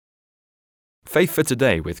Faith for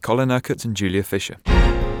Today with Colin Urquhart and Julia Fisher.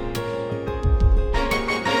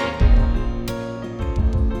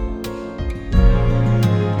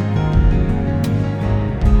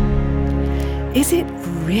 Is it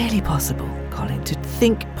really possible, Colin, to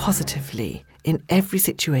think positively in every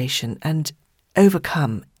situation and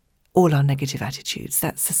overcome all our negative attitudes?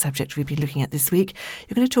 That's the subject we've been looking at this week.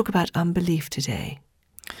 You're going to talk about unbelief today.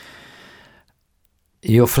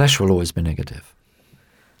 Your flesh will always be negative.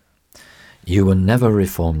 You will never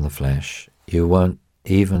reform the flesh. You won't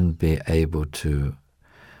even be able to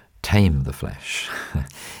tame the flesh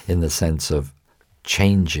in the sense of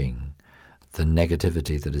changing the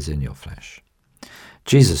negativity that is in your flesh.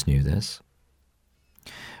 Jesus knew this,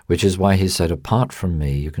 which is why he said, apart from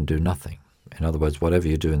me, you can do nothing. In other words, whatever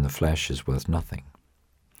you do in the flesh is worth nothing.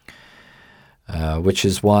 Which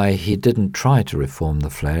is why he didn't try to reform the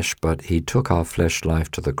flesh, but he took our flesh life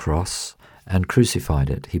to the cross and crucified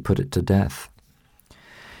it. He put it to death.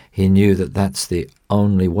 He knew that that's the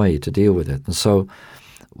only way to deal with it. And so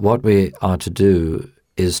what we are to do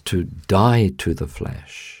is to die to the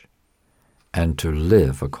flesh and to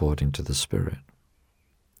live according to the Spirit.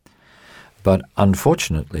 But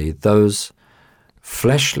unfortunately, those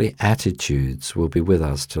fleshly attitudes will be with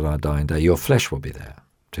us till our dying day. Your flesh will be there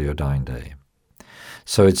till your dying day.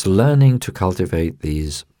 So it's learning to cultivate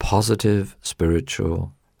these positive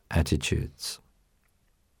spiritual attitudes.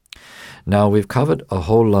 Now, we've covered a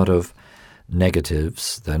whole lot of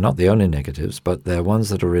negatives. They're not the only negatives, but they're ones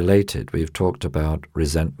that are related. We've talked about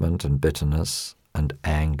resentment and bitterness and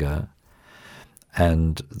anger,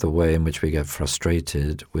 and the way in which we get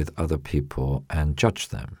frustrated with other people and judge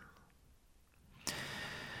them.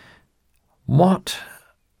 What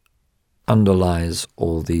underlies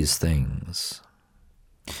all these things?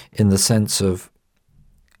 In the sense of,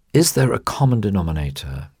 is there a common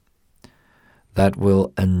denominator that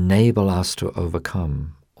will enable us to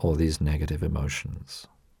overcome all these negative emotions?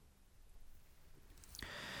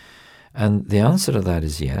 And the answer to that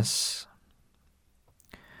is yes.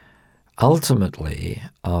 Ultimately,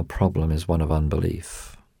 our problem is one of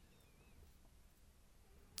unbelief.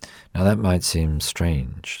 Now that might seem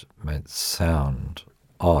strange, might sound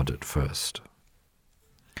odd at first.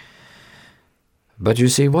 But you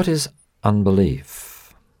see, what is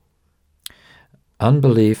unbelief?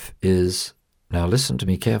 Unbelief is, now listen to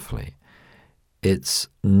me carefully, it's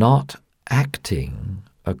not acting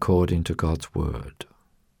according to God's word.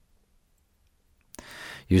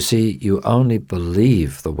 You see, you only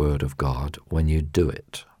believe the word of God when you do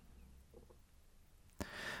it.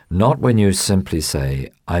 Not when you simply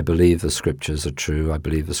say, I believe the scriptures are true, I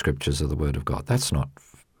believe the scriptures are the word of God. That's not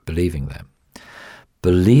believing them.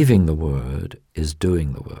 Believing the word is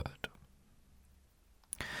doing the word.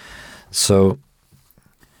 So,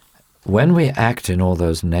 when we act in all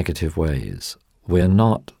those negative ways, we're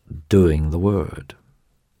not doing the word.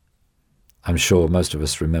 I'm sure most of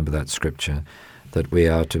us remember that scripture, that we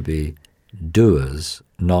are to be doers,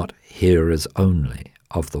 not hearers only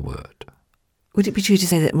of the word. Would it be true to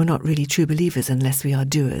say that we're not really true believers unless we are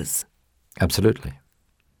doers? Absolutely.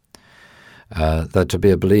 That to be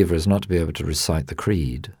a believer is not to be able to recite the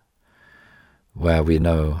creed, where we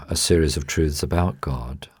know a series of truths about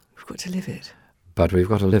God. We've got to live it. But we've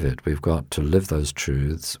got to live it. We've got to live those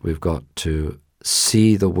truths. We've got to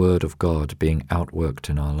see the word of God being outworked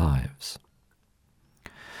in our lives.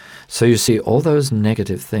 So you see, all those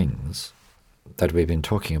negative things that we've been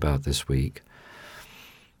talking about this week,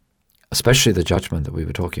 especially the judgment that we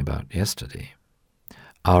were talking about yesterday,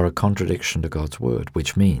 are a contradiction to God's word,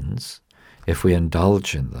 which means if we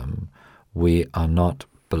indulge in them, we are not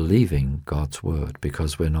believing God's word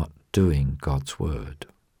because we're not doing God's word.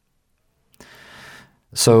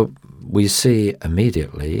 So we see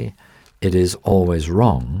immediately it is always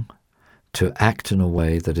wrong to act in a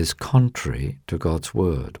way that is contrary to God's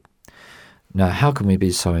word. Now, how can we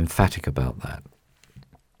be so emphatic about that?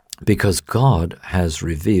 Because God has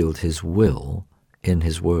revealed his will in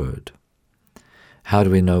his word. How do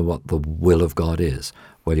we know what the will of God is?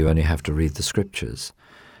 Well, you only have to read the scriptures,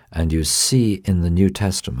 and you see in the New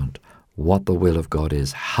Testament what the will of God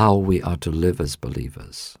is, how we are to live as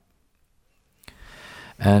believers.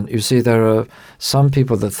 And you see, there are some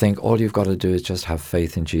people that think all you've got to do is just have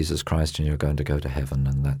faith in Jesus Christ and you're going to go to heaven,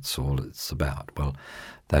 and that's all it's about. Well,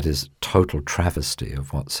 that is total travesty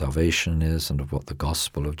of what salvation is and of what the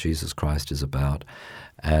gospel of Jesus Christ is about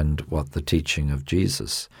and what the teaching of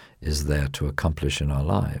Jesus is there to accomplish in our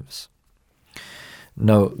lives.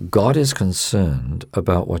 No, God is concerned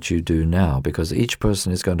about what you do now, because each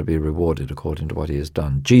person is going to be rewarded according to what he has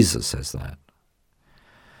done. Jesus says that.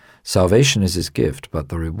 Salvation is his gift, but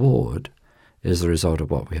the reward is the result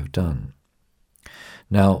of what we have done.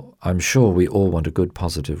 Now, I'm sure we all want a good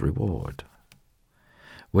positive reward,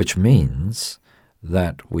 which means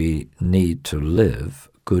that we need to live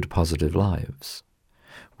good positive lives,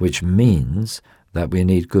 which means that we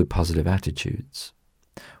need good positive attitudes,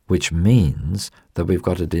 which means that we've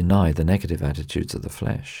got to deny the negative attitudes of the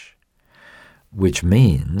flesh, which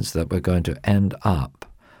means that we're going to end up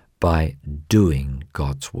by doing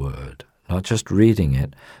God's word, not just reading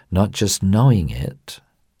it, not just knowing it,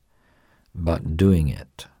 but doing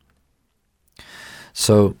it.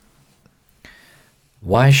 So,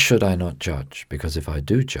 why should I not judge? Because if I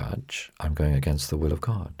do judge, I'm going against the will of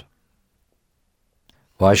God.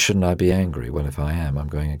 Why shouldn't I be angry? Well, if I am, I'm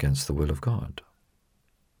going against the will of God.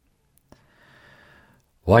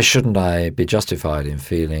 Why shouldn't I be justified in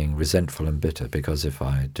feeling resentful and bitter? Because if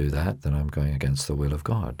I do that, then I'm going against the will of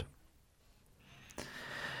God.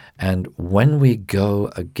 And when we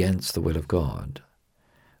go against the will of God,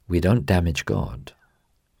 we don't damage God,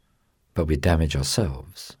 but we damage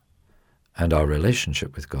ourselves and our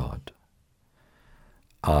relationship with God,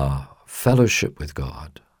 our fellowship with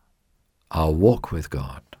God, our walk with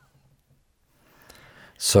God.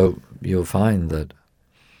 So you'll find that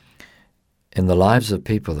in the lives of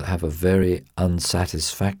people that have a very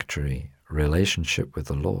unsatisfactory relationship with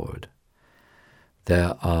the Lord,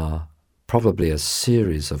 there are probably a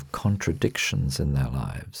series of contradictions in their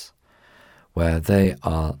lives where they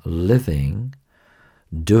are living,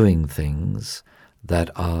 doing things that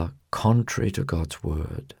are contrary to God's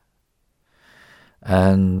word,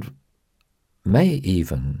 and may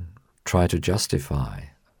even try to justify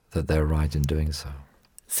that they're right in doing so.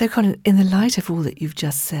 So, Colin, in the light of all that you've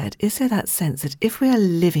just said, is there that sense that if we are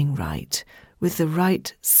living right, with the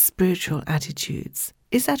right spiritual attitudes,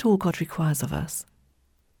 is that all God requires of us?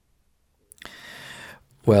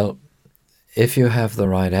 Well, if you have the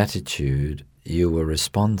right attitude, you will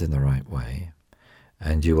respond in the right way,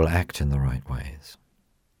 and you will act in the right ways.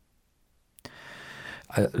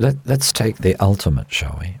 Let's take the ultimate,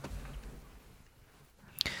 shall we?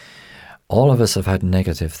 All of us have had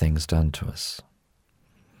negative things done to us.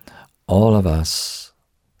 All of us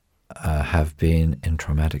have been in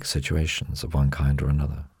traumatic situations of one kind or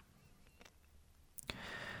another.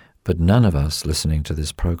 But none of us listening to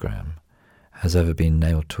this program has ever been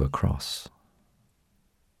nailed to a cross.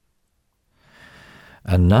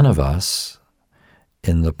 And none of us,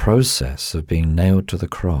 in the process of being nailed to the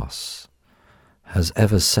cross, has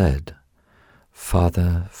ever said,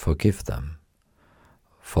 "Father, forgive them,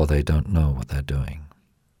 for they don't know what they're doing."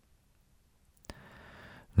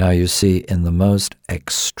 Now you see, in the most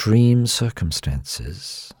extreme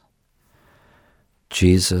circumstances,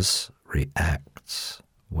 Jesus reacts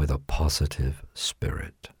with a positive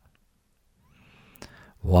spirit.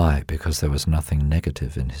 Why? Because there was nothing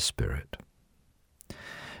negative in his spirit.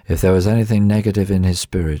 If there was anything negative in his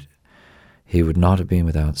spirit, he would not have been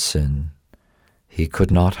without sin. He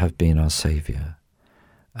could not have been our Savior,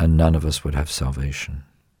 and none of us would have salvation.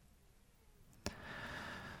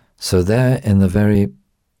 So there, in the very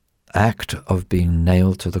act of being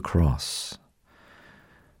nailed to the cross,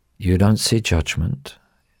 you don't see judgment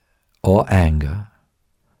or anger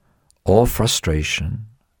or frustration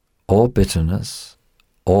or bitterness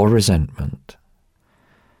or resentment.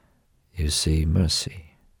 You see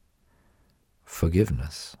mercy,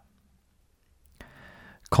 forgiveness,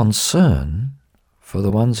 concern for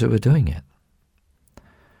the ones who were doing it,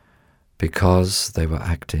 because they were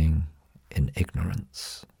acting in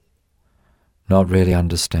ignorance, not really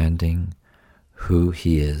understanding who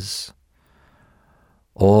he is,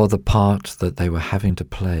 or the part that they were having to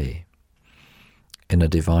play in a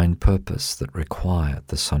divine purpose that required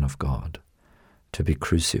the Son of God to be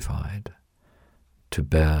crucified, to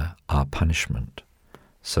bear our punishment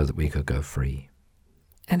so that we could go free.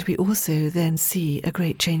 And we also then see a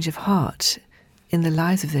great change of heart in the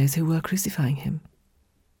lives of those who were crucifying him,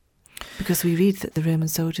 because we read that the Roman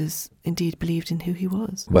soldiers indeed believed in who he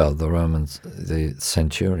was. Well, the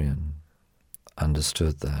centurion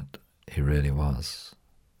understood that he really was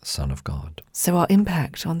the Son of God. So our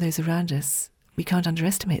impact on those around us, we can't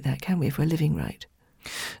underestimate that, can we, if we're living right?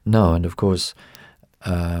 No, and of course,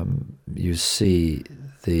 you see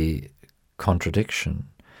the contradiction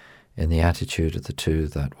in the attitude of the two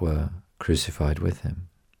that were crucified with him,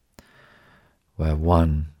 where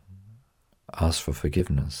one asked for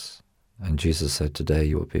forgiveness, and Jesus said, "Today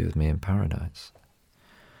you will be with me in paradise."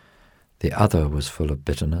 The other was full of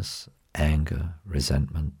bitterness, anger,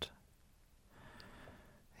 resentment.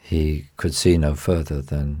 He could see no further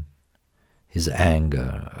than his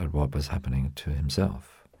anger at what was happening to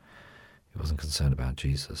himself. He wasn't concerned about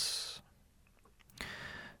Jesus.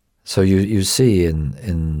 So you see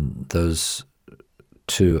in those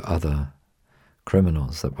two other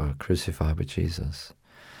criminals that were crucified with Jesus,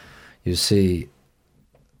 you see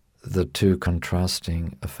the two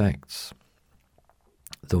contrasting effects.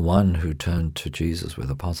 The one who turned to Jesus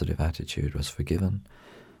with a positive attitude was forgiven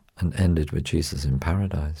and ended with Jesus in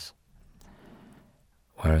paradise,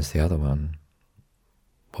 whereas the other one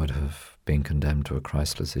would have been condemned to a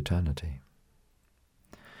Christless eternity.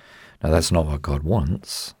 Now, that's not what God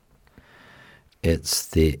wants. It's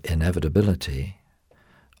the inevitability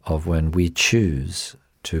of when we choose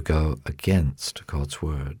to go against God's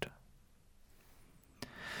word.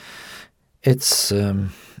 It's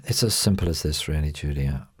as simple as this, really,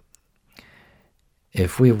 Julia.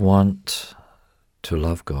 If we want to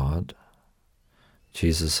love God,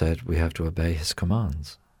 Jesus said we have to obey his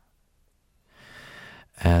commands.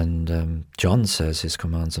 And John says his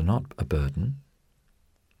commands are not a burden,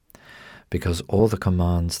 because all the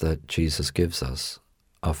commands that Jesus gives us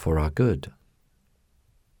are for our good.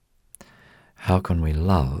 How can we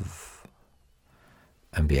love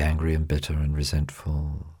and be angry and bitter and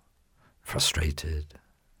resentful, frustrated,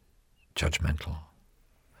 judgmental?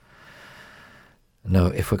 No,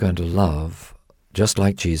 if we're going to love, just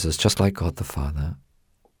like Jesus, just like God the Father,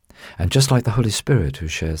 and just like the Holy Spirit who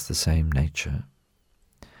shares the same nature,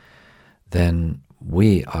 then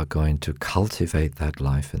we are going to cultivate that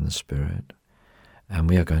life in the Spirit, and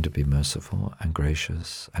we are going to be merciful and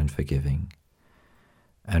gracious and forgiving,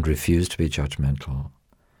 and refuse to be judgmental,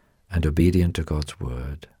 and obedient to God's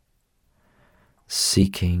word,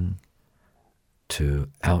 seeking to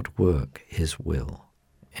outwork his will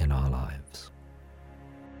in our lives.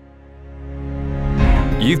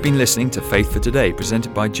 You've been listening to Faith for Today,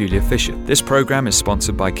 presented by Julia Fisher. This program is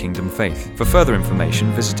sponsored by Kingdom Faith. For further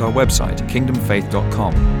information, visit our website,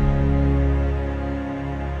 kingdomfaith.com.